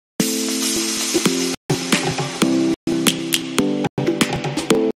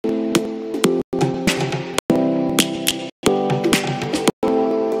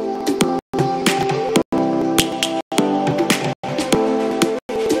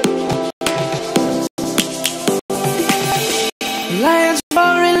Lions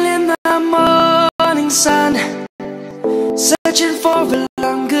roaring in the morning sun, searching for a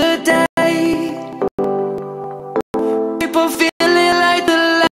longer day. People feeling like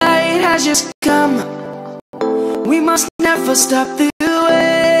the light has just come. We must never stop the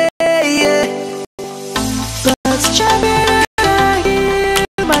way. Birds chirping and I hear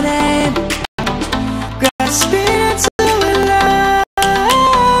my name, grasping into life.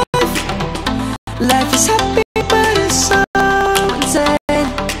 Life is happy but it's so insane.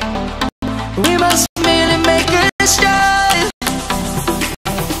 We must merely make a start.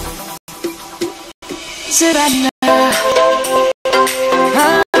 Savannah,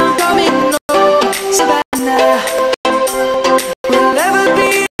 I'm coming home. Savannah, we'll never be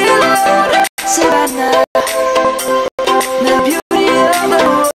alone. Savannah, the beauty of the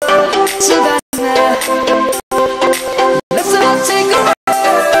world. Savannah, let's all take a ride.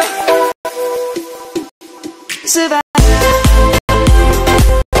 Savannah.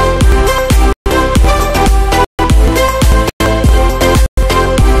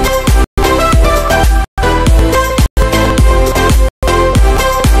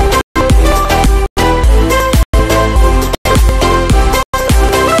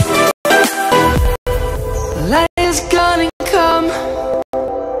 Light is gonna come.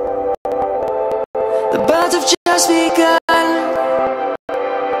 The birds have just begun.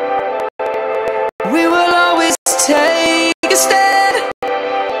 We will always take a stand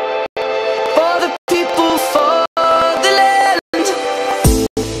for the people, for the land.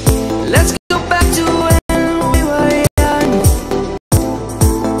 Let's go back to when we were young.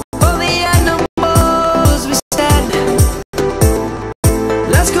 For the animals we stand.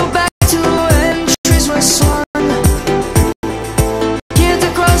 Let's go back to when trees were swung. Kids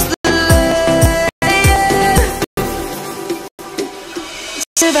across the land.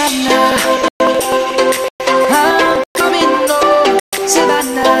 Savannah, I'm coming home.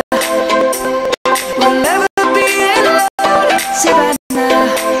 Savannah, we'll never be alone. Savannah,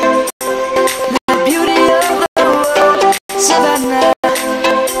 the beauty of the world. Savannah,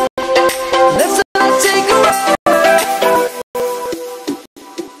 let's all take a ride.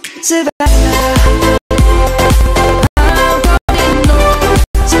 Savannah, I'm coming home.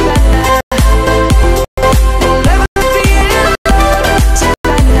 Savannah, we'll never be alone.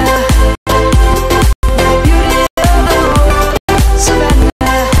 Savannah, the beauty of the world. Savannah,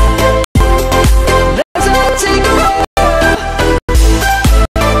 let's all take a ride.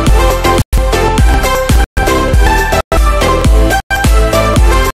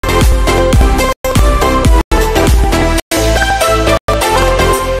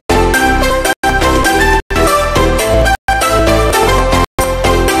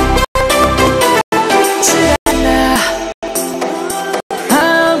 Savannah,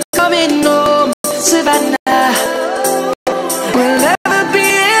 I'm coming home. Savannah, we'll never be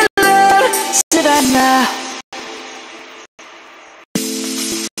alone. Savannah.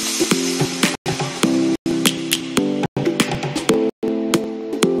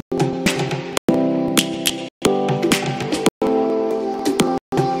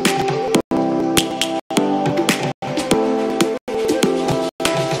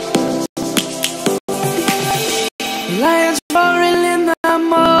 Lions roaring in the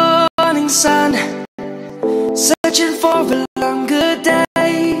morning sun, searching for a longer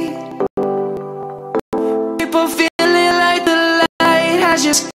day. People feeling like the light has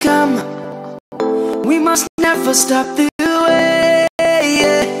just come. We must never stop the way.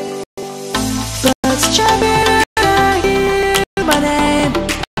 Birds chirping and I hear my name,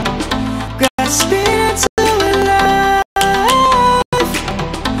 grasping into life.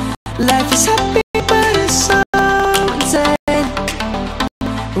 Life is happy but it's so insane.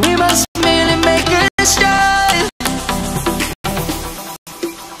 We must merely make a start.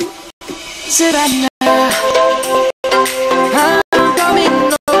 Savannah, I'm coming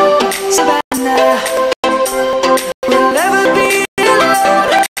home. Savannah, we'll never be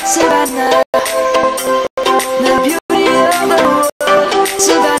alone. Savannah, the beauty of the world.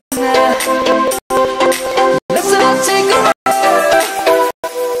 Savannah, let's all take a ride.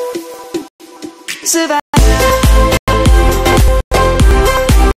 Savannah.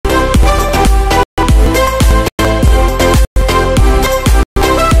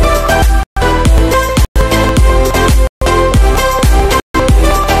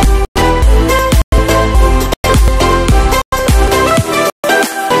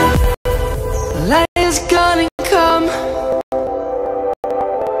 Light is gonna come.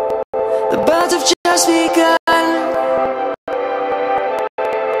 The birds have just begun.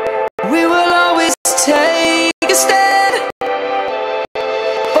 We will always take a stand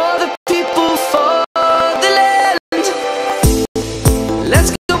for the people, for the land.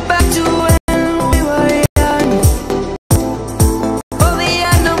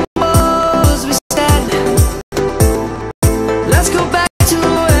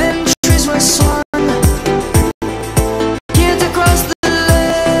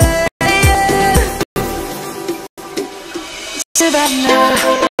 Savannah,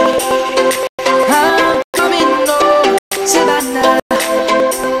 I'm coming home, Savannah.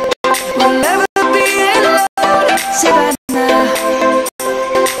 We'll never be alone, Savannah.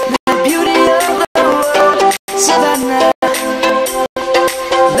 The beauty of the world, Savannah.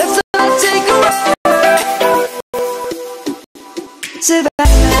 Let's all take a walk, Savannah.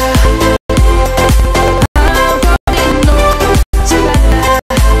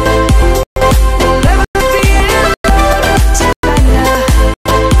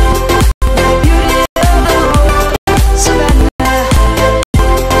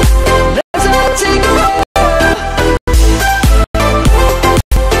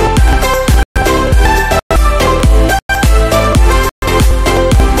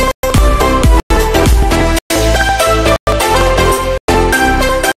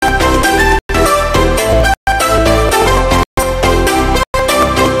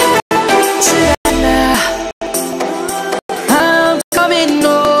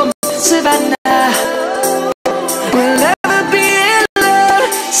 Savannah, we'll never be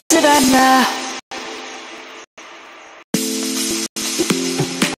alone, Savannah.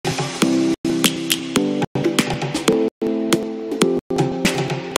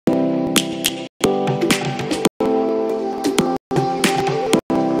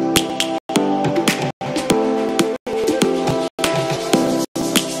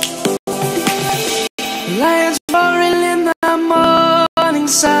 Lions roaring in the morning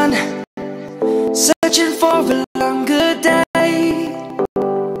sun, searching for a longer day.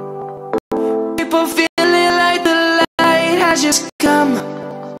 People feeling like the light has just come.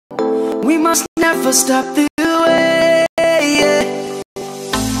 We must never stop the way.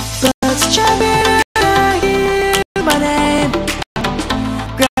 Birds chirping and I hear my name,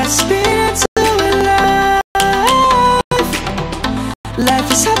 grasping into life.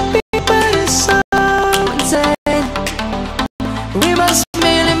 Life is happy but it's so insane. We must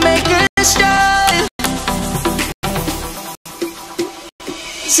merely make a start.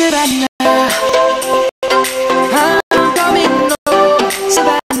 Savannah, I'm coming home,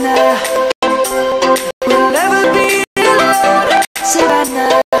 Savannah. We'll never be alone,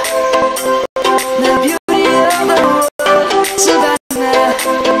 Savannah. The beauty of the world, Savannah.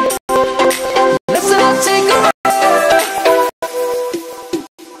 Let's all take a walk,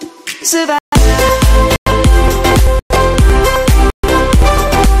 Savannah.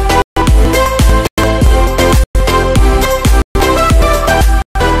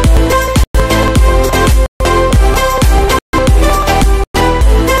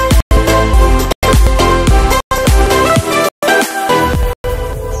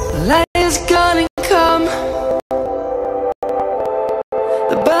 Light is gonna come.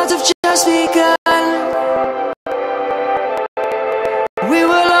 The birds have just begun. We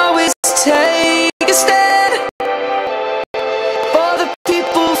will always take a stand for the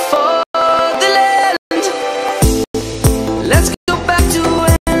people, for the land. Let's go back to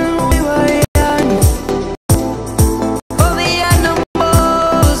when we were young. For the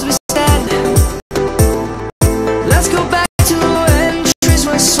animals we stand. Let's go back to when trees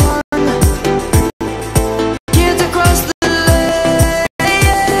were swung. Kids across the land.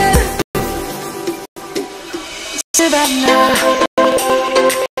 Savannah,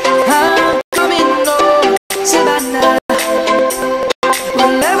 I'm coming home, Savannah.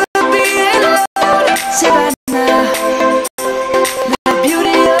 We'll never be alone, Savannah. The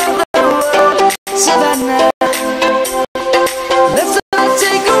beauty of the world, Savannah. Let's all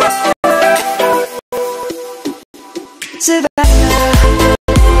take a walk, Savannah.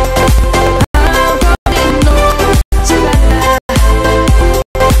 I'm coming home, Savannah.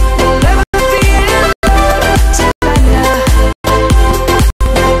 We'll never be alone, Savannah.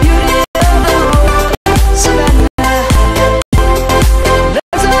 The beauty of the world, Savannah.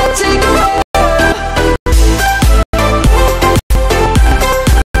 Let's all take a walk.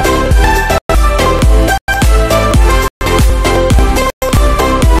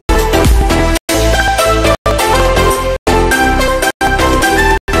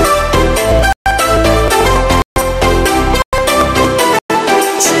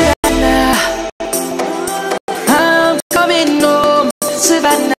 Savannah, I'm coming home,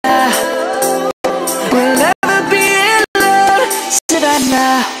 Savannah. We'll never be alone,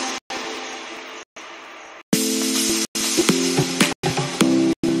 Savannah.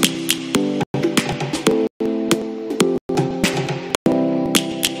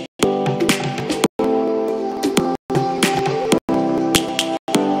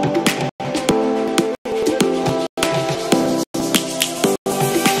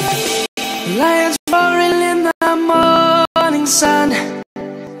 Lions roaring in the morning sun,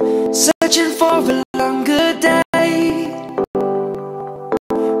 searching for a longer day.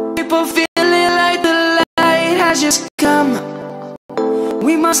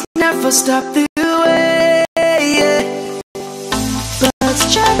 must never stop the way, yeah.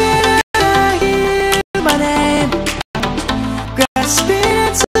 Birds chirping and I hear my name, grasping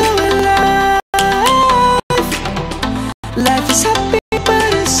into life. Life is happy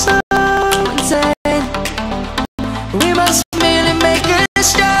but it's so insane. We must merely make a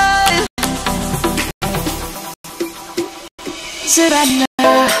strive. Savannah.